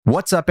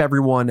What's up,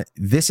 everyone?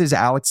 This is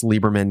Alex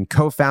Lieberman,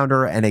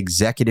 co-founder and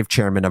executive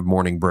chairman of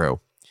Morning Brew.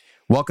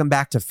 Welcome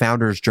back to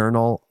Founders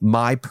Journal,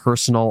 my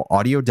personal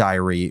audio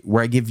diary,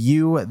 where I give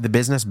you, the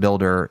business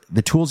builder,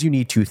 the tools you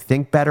need to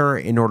think better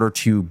in order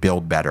to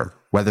build better,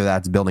 whether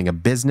that's building a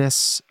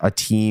business, a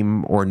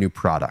team, or a new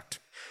product.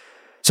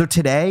 So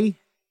today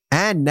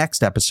and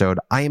next episode,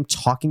 I am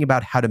talking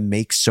about how to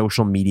make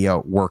social media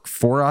work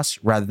for us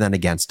rather than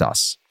against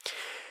us.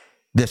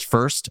 This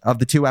first of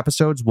the two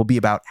episodes will be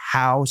about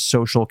how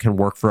social can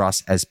work for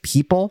us as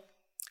people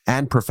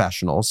and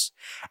professionals.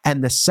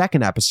 And the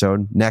second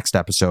episode, next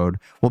episode,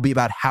 will be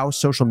about how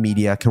social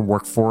media can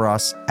work for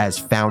us as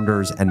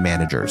founders and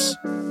managers.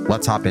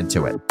 Let's hop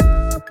into it.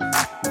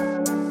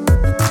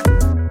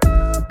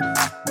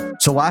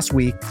 So last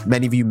week,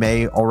 many of you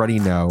may already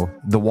know,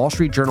 the Wall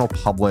Street Journal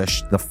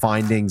published the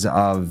findings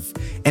of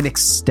an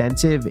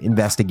extensive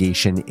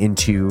investigation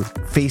into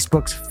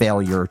Facebook's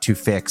failure to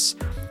fix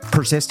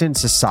persistent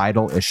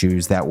societal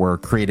issues that were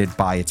created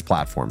by its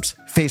platforms,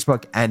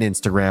 Facebook and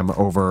Instagram,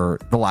 over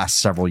the last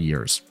several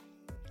years.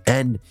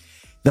 And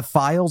the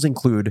files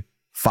include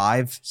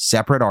 5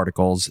 separate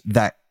articles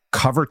that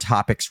cover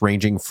topics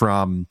ranging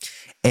from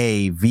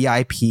a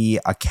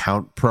VIP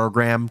account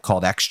program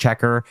called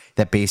Exchequer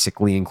that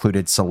basically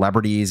included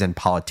celebrities and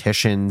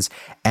politicians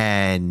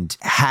and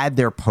had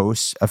their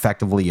posts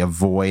effectively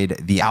avoid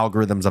the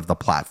algorithms of the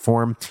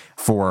platform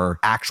for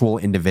actual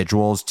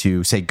individuals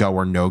to say go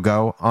or no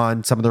go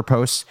on some of their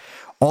posts,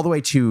 all the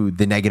way to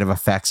the negative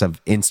effects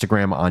of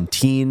Instagram on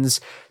teens,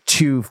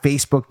 to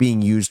Facebook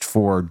being used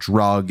for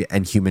drug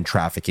and human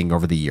trafficking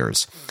over the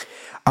years.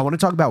 I want to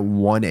talk about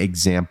one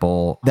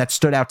example that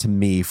stood out to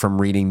me from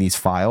reading these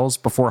files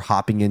before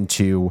hopping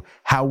into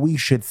how we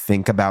should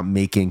think about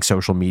making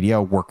social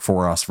media work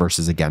for us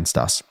versus against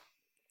us.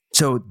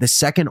 So the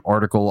second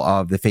article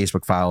of the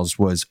Facebook files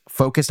was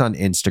focused on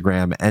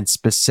Instagram, and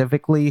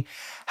specifically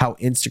how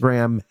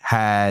Instagram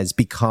has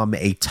become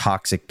a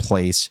toxic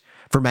place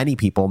for many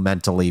people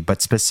mentally, but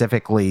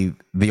specifically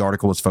the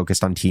article was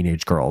focused on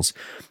teenage girls.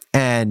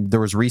 And there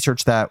was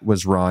research that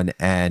was run,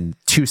 and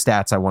 2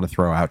 stats I want to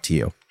throw out to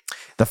you.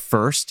 The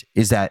first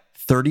is that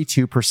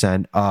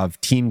 32%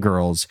 of teen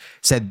girls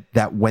said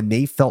that when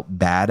they felt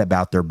bad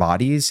about their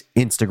bodies,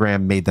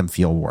 Instagram made them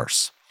feel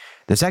worse.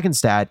 The second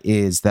stat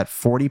is that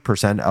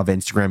 40% of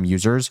Instagram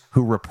users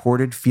who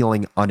reported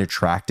feeling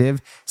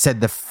unattractive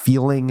said the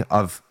feeling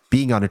of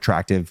being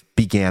unattractive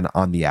began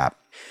on the app.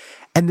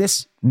 And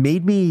this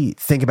made me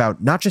think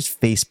about not just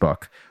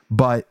Facebook,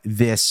 but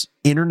this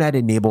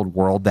internet-enabled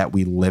world that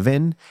we live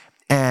in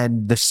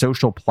and the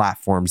social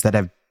platforms that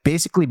have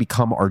basically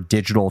become our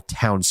digital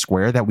town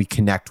square that we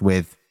connect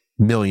with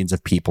millions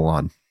of people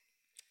on.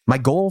 My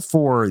goal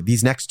for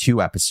these next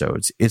 2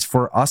 episodes is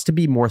for us to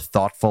be more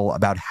thoughtful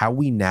about how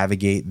we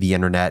navigate the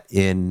internet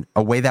in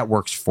a way that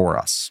works for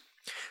us.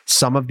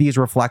 Some of these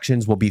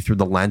reflections will be through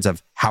the lens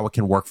of how it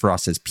can work for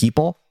us as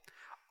people.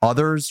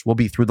 Others will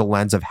be through the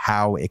lens of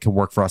how it can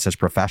work for us as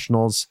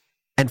professionals.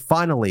 And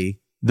finally,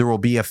 there will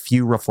be a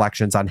few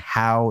reflections on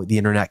how the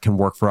internet can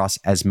work for us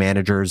as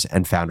managers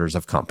and founders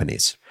of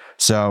companies.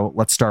 So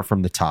let's start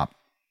from the top.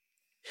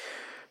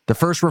 The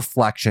first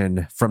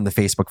reflection from the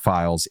Facebook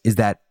files is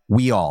that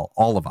we all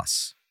of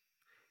us,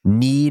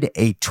 need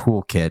a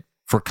toolkit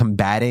for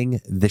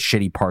combating the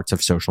shitty parts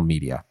of social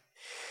media.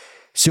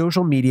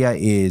 Social media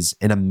is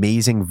an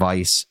amazing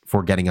vice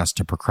for getting us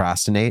to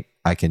procrastinate.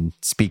 I can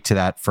speak to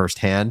that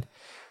firsthand.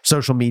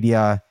 Social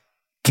media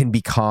can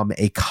become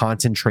a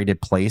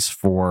concentrated place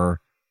for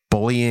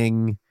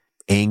bullying,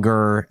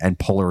 anger, and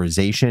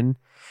polarization.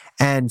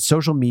 And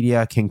social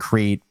media can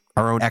create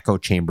our own echo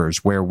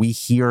chambers where we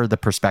hear the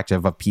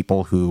perspective of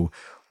people who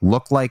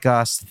look like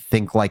us,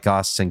 think like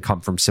us, and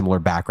come from similar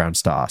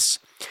backgrounds to us.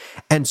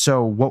 And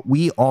so what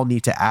we all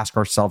need to ask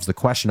ourselves the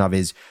question of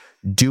is,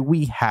 do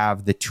we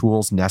have the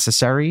tools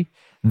necessary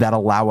that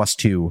allow us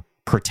to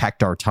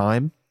protect our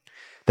time,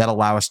 that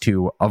allow us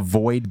to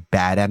avoid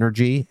bad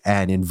energy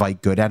and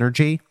invite good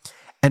energy?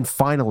 And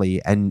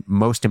finally, and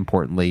most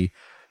importantly,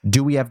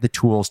 do we have the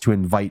tools to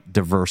invite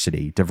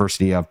diversity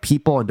of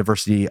people and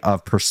diversity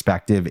of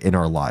perspective in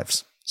our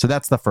lives? So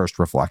that's the first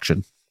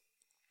reflection.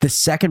 The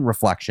second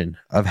reflection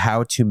of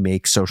how to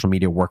make social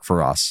media work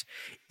for us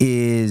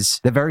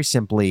is that very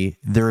simply,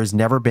 there has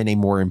never been a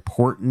more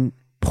important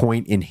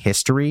point in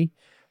history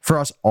for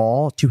us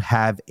all to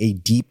have a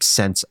deep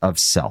sense of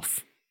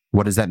self.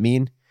 What does that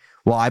mean?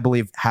 Well, I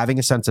believe having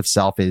a sense of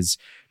self is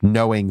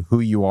knowing who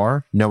you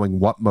are, knowing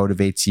what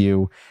motivates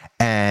you,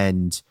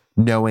 and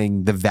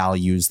knowing the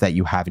values that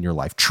you have in your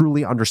life,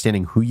 truly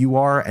understanding who you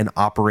are and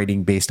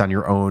operating based on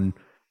your own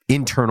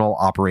internal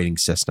operating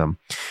system.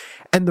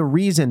 And the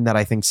reason that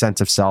I think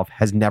sense of self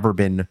has never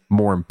been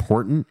more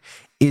important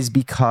is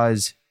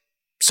because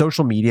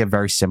social media,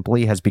 very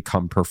simply, has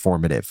become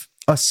performative,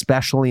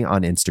 especially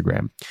on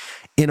Instagram.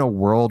 In a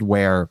world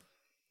where,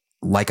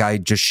 like I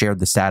just shared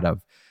the stat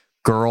of,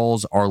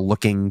 girls are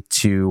looking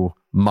to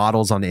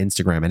models on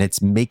Instagram, and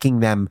it's making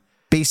them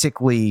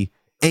basically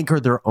anchor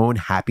their own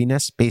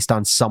happiness based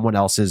on someone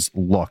else's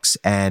looks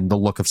and the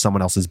look of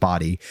someone else's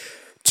body,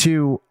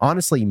 to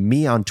honestly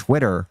me on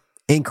Twitter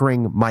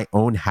anchoring my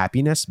own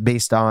happiness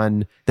based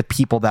on the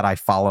people that I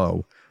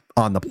follow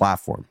on the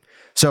platform.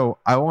 So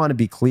I want to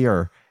be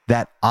clear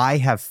that I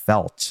have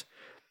felt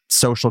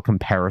social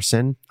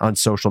comparison on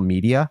social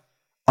media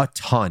a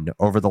ton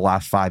over the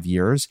last 5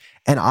 years.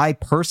 And I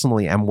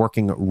personally am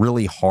working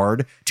really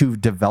hard to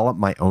develop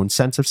my own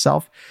sense of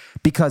self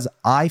because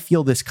I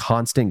feel this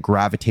constant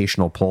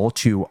gravitational pull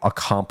to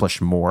accomplish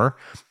more,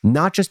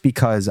 not just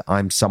because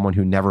I'm someone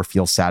who never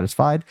feels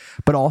satisfied,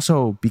 but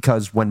also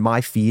because when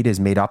my feed is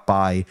made up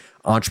by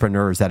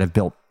entrepreneurs that have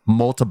built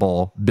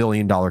multiple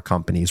billion-dollar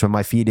companies, when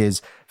my feed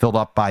is filled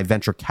up by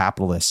venture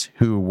capitalists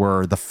who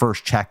were the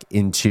first check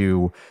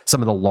into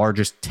some of the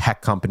largest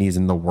tech companies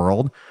in the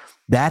world,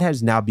 that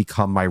has now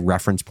become my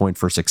reference point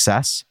for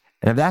success.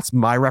 And if that's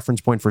my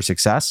reference point for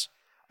success,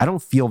 I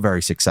don't feel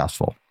very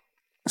successful.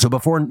 So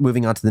before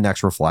moving on to the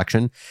next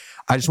reflection,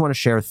 I just want to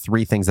share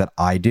 3 things that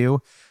I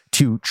do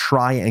to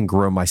try and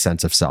grow my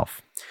sense of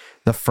self.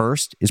 The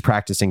first is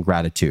practicing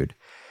gratitude.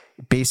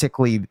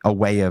 Basically a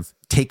way of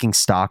taking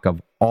stock of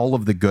all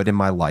of the good in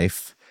my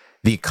life,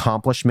 the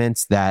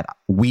accomplishments that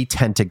we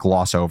tend to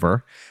gloss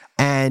over.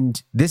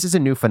 And this is a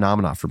new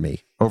phenomenon for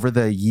me. Over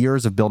the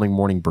years of building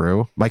Morning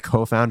Brew, my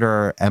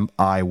co-founder and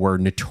I were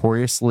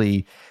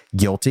notoriously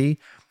guilty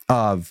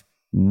of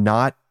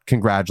not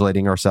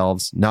congratulating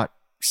ourselves, not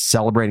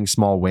celebrating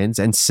small wins,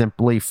 and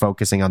simply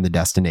focusing on the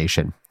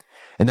destination.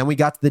 And then we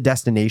got to the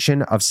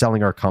destination of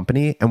selling our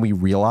company, and we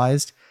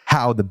realized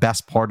how the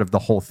best part of the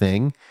whole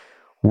thing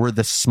were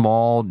the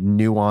small,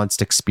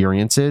 nuanced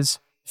experiences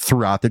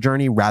throughout the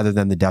journey rather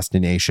than the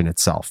destination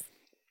itself.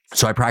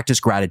 So I practice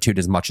gratitude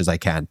as much as I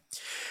can.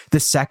 The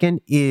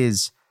second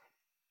is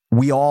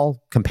we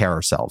all compare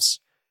ourselves,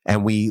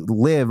 and we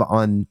live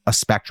on a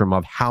spectrum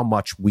of how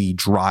much we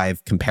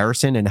drive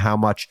comparison and how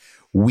much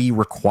we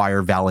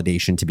require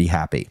validation to be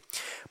happy.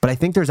 But I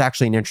think there's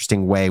actually an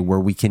interesting way where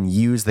we can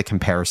use the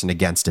comparison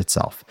against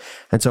itself.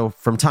 And so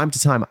from time to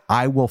time,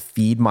 I will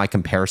feed my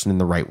comparison in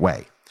the right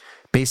way.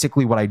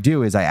 Basically, what I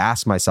do is I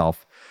ask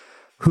myself,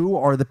 who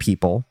are the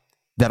people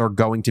that are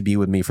going to be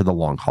with me for the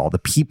long haul? The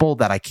people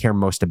that I care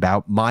most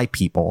about, my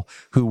people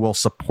who will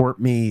support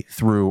me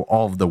through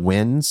all of the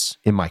wins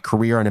in my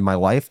career and in my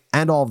life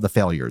and all of the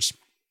failures.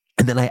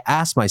 And then I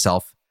ask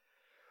myself,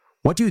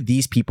 what do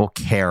these people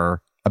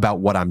care about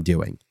what I'm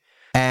doing?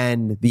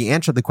 And the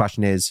answer to the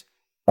question is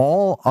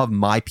all of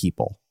my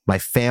people, my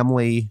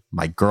family,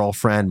 my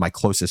girlfriend, my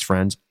closest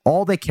friends,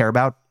 all they care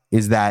about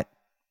is that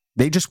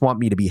they just want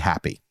me to be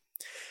happy.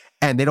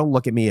 And they don't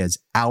look at me as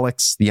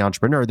Alex, the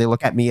entrepreneur. They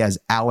look at me as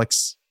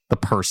Alex, the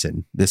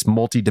person, this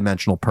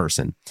multidimensional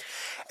person.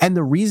 And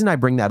the reason I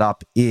bring that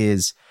up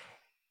is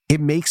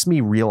it makes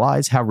me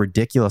realize how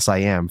ridiculous I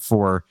am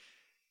for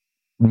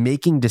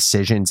making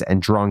decisions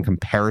and drawing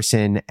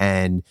comparison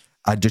and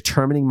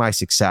determining my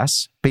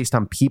success based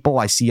on people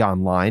I see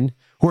online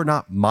who are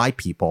not my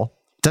people.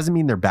 Doesn't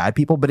mean they're bad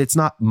people, but it's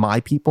not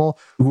my people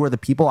who are the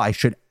people I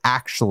should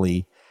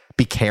actually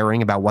be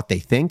caring about what they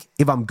think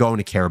if I'm going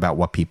to care about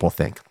what people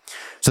think.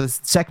 So the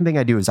second thing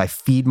I do is I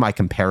feed my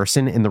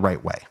comparison in the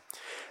right way.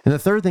 And the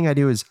third thing I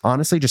do is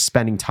honestly just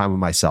spending time with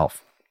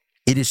myself.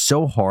 It is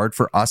so hard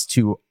for us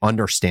to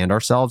understand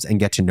ourselves and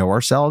get to know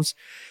ourselves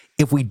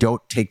if we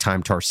don't take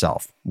time to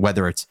ourselves,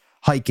 whether it's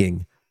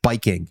hiking,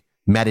 biking,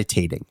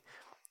 meditating,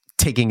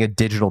 taking a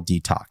digital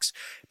detox.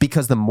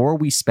 Because the more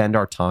we spend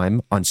our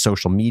time on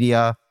social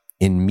media,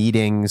 in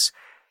meetings,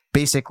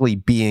 basically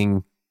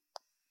being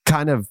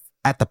kind of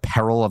at the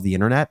peril of the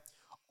internet,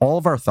 all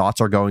of our thoughts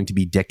are going to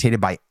be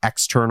dictated by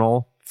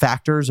external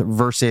factors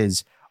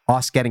versus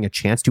us getting a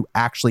chance to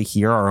actually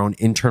hear our own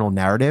internal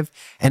narrative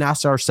and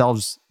ask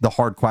ourselves the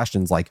hard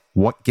questions like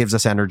what gives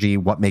us energy,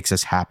 what makes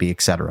us happy,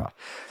 etc.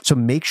 So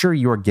make sure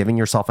you are giving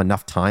yourself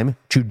enough time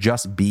to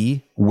just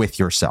be with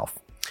yourself.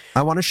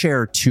 I want to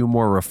share 2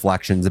 more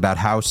reflections about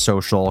how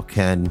social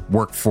can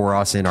work for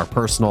us in our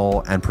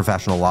personal and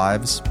professional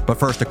lives. But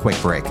first, a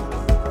quick break.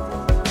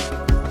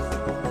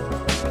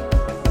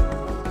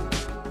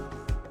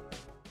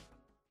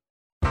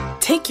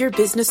 Take your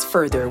business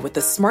further with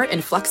the smart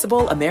and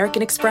flexible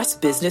American Express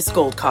Business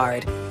Gold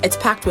Card. It's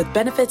packed with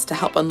benefits to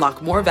help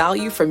unlock more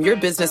value from your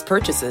business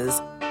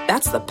purchases.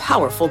 That's the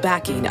powerful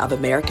backing of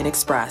American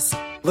Express.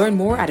 Learn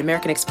more at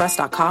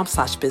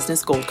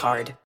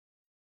americanexpress.com/businessgoldcard.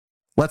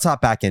 Let's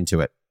hop back into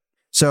it.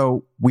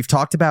 So we've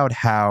talked about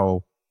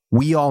how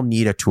we all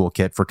need a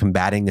toolkit for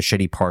combating the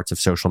shitty parts of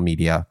social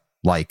media,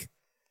 like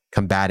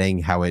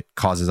combating how it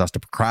causes us to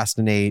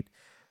procrastinate,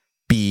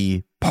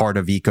 be part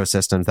of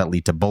ecosystems that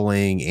lead to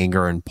bullying,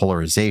 anger, and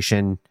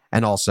polarization,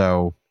 and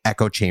also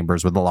echo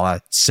chambers with a lot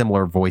of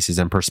similar voices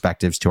and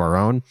perspectives to our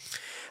own.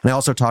 And I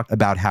also talked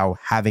about how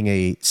having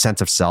a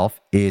sense of self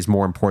is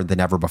more important than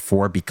ever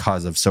before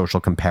because of social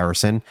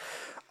comparison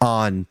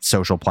on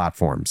social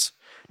platforms.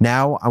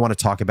 Now I want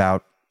to talk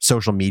about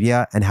social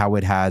media and how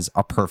it has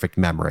a perfect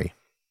memory.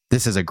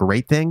 This is a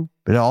great thing,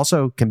 but it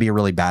also can be a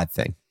really bad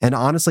thing. And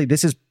honestly,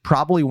 this is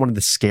probably one of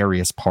the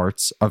scariest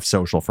parts of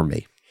social for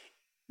me.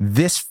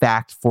 This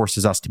fact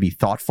forces us to be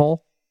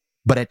thoughtful,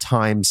 but at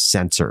times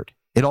censored.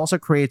 it also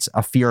creates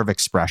a fear of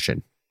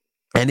expression.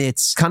 And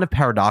it's kind of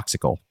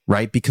paradoxical,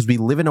 right? Because we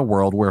live in a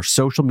world where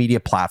social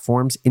media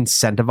platforms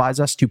incentivize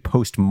us to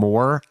post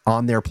more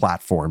on their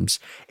platforms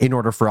in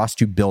order for us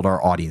to build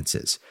our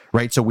audiences,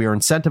 right? So we are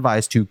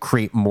incentivized to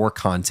create more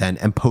content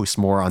and post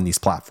more on these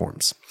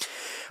platforms.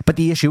 But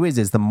the issue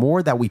is the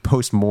more that we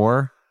post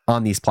more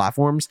on these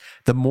platforms,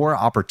 the more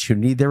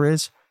opportunity there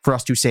is for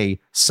us to say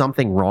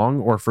something wrong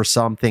or for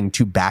something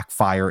to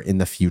backfire in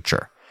the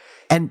future.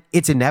 And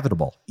it's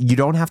inevitable. You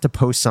don't have to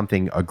post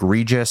something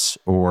egregious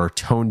or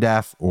tone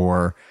deaf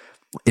or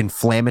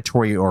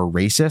inflammatory or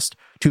racist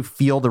to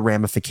feel the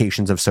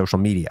ramifications of social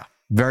media.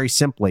 Very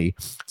simply,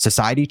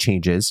 society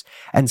changes,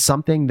 and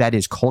something that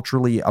is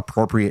culturally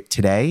appropriate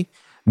today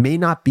may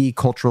not be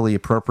culturally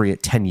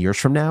appropriate 10 years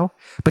from now,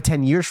 but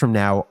 10 years from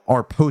now,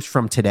 our post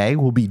from today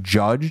will be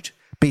judged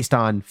based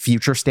on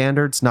future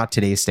standards, not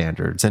today's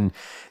standards. And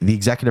the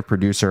executive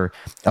producer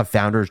of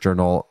Founders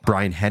Journal,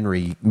 Brian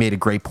Henry, made a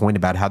great point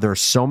about how there are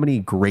so many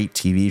great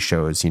TV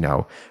shows,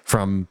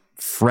 from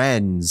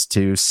Friends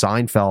to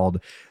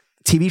Seinfeld,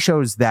 TV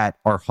shows that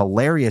are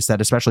hilarious, that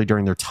especially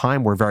during their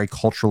time were very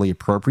culturally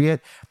appropriate,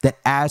 that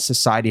as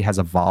society has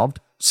evolved,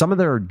 some of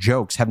their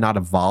jokes have not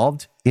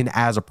evolved in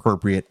as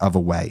appropriate of a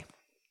way.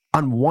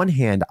 On one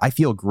hand, I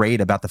feel great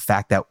about the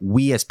fact that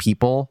we as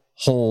people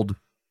hold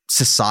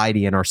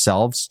society and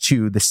ourselves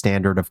to the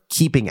standard of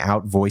keeping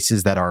out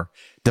voices that are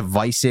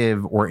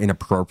divisive or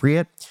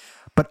inappropriate.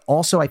 But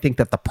also, I think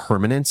that the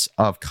permanence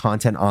of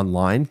content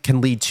online can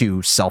lead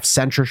to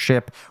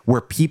self-censorship, where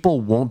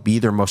people won't be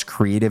their most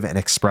creative and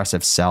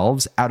expressive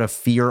selves out of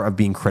fear of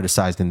being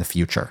criticized in the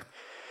future.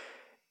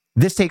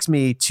 This takes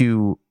me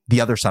to the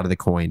other side of the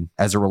coin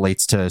as it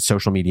relates to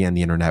social media and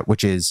the internet,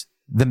 which is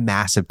the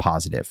massive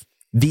positive.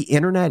 The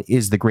internet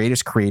is the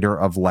greatest creator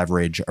of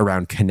leverage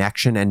around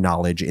connection and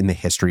knowledge in the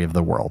history of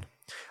the world.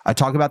 I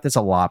talk about this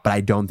a lot, but I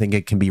don't think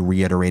it can be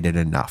reiterated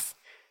enough.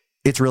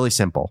 It's really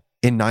simple.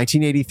 In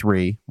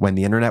 1983, when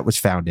the internet was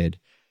founded,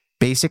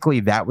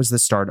 basically that was the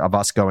start of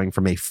us going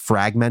from a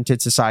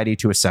fragmented society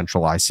to a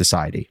centralized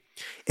society.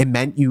 It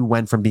meant you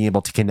went from being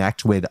able to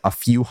connect with a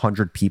few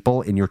hundred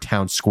people in your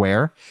town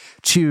square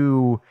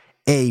to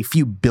a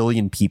few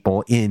billion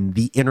people in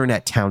the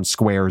internet town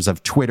squares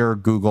of Twitter,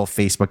 Google,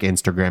 Facebook,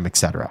 Instagram,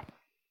 etc.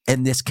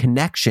 And this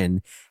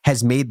connection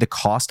has made the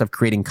cost of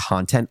creating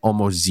content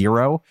almost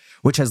zero,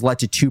 which has led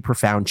to two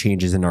profound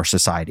changes in our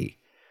society.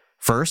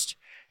 First,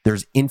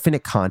 there's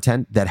infinite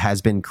content that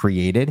has been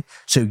created,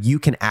 so you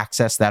can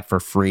access that for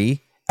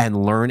free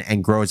and learn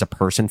and grow as a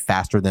person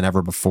faster than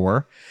ever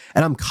before.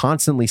 And I'm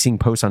constantly seeing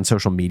posts on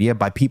social media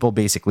by people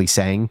basically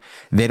saying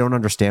they don't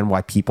understand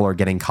why people are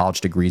getting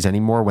college degrees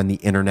anymore when the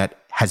internet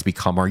has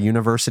become our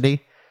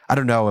university. I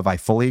don't know if I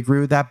fully agree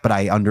with that, but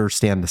I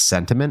understand the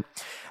sentiment.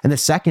 And the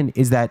second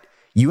is that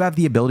you have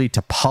the ability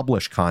to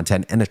publish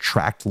content and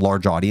attract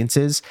large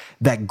audiences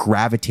that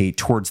gravitate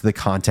towards the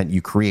content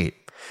you create.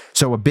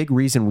 So a big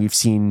reason we've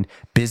seen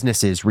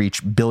businesses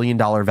reach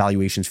billion-dollar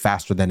valuations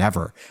faster than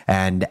ever.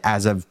 And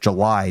as of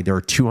July, there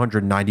are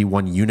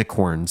 291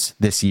 unicorns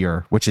this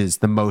year, which is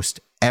the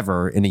most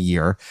ever in a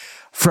year.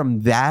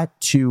 From that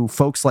to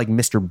folks like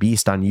Mr.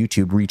 Beast on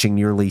YouTube reaching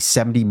nearly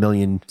 70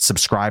 million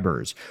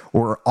subscribers,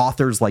 or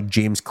authors like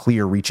James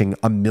Clear reaching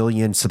 1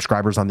 million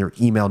subscribers on their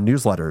email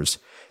newsletters.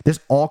 This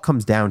all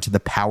comes down to the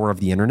power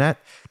of the internet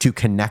to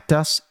connect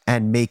us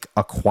and make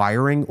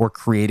acquiring or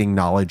creating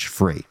knowledge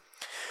free.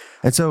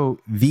 And so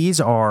these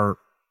are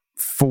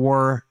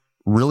 4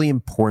 really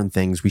important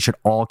things we should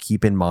all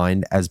keep in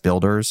mind as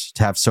builders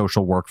to have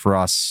social work for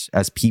us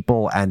as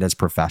people and as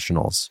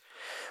professionals.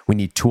 We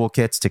need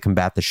toolkits to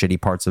combat the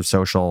shitty parts of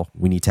social.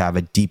 We need to have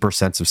a deeper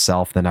sense of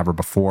self than ever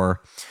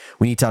before.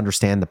 We need to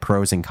understand the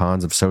pros and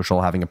cons of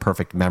social having a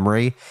perfect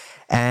memory.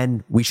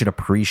 And we should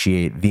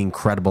appreciate the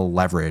incredible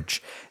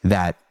leverage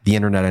that the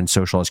internet and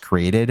social has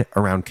created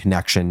around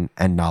connection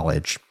and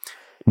knowledge.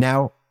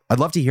 Now, I'd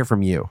love to hear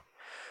from you.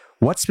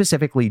 What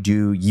specifically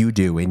do you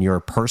do in your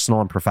personal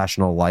and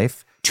professional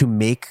life to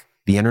make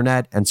the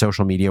internet and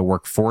social media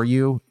work for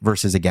you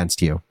versus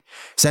against you?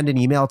 Send an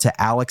email to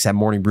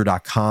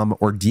alex@morningbrew.com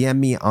or DM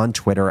me on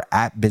Twitter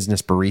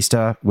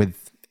 @businessbarista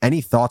with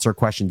any thoughts or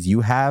questions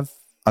you have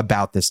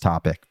about this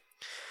topic.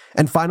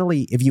 And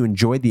finally, if you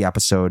enjoyed the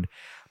episode,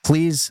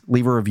 please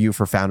leave a review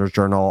for Founders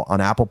Journal on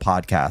Apple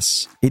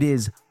Podcasts. It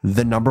is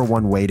the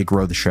 #1 way to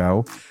grow the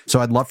show. So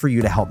I'd love for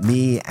you to help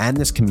me and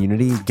this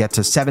community get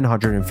to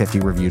 750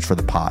 reviews for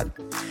the pod.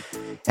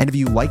 And if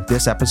you like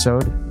this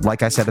episode,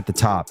 like I said at the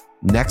top,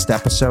 next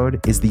episode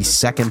is the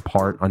second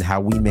part on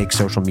how we make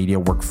social media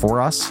work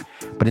for us.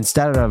 But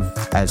instead of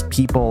as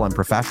people and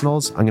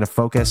professionals, I'm going to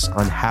focus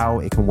on how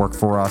it can work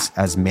for us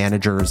as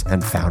managers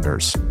and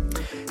founders.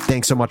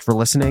 Thanks so much for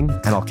listening,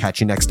 and I'll catch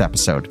you next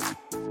episode.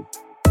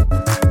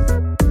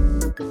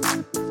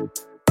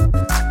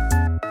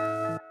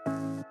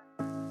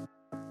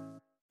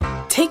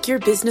 Take your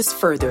business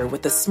further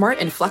with the smart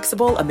and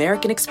flexible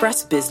American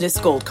Express Business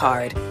Gold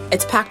Card.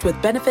 It's packed with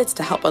benefits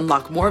to help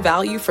unlock more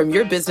value from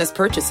your business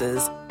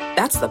purchases.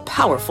 That's the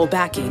powerful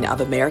backing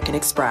of American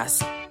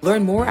Express.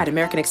 Learn more at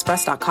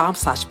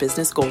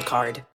americanexpress.com/business gold card.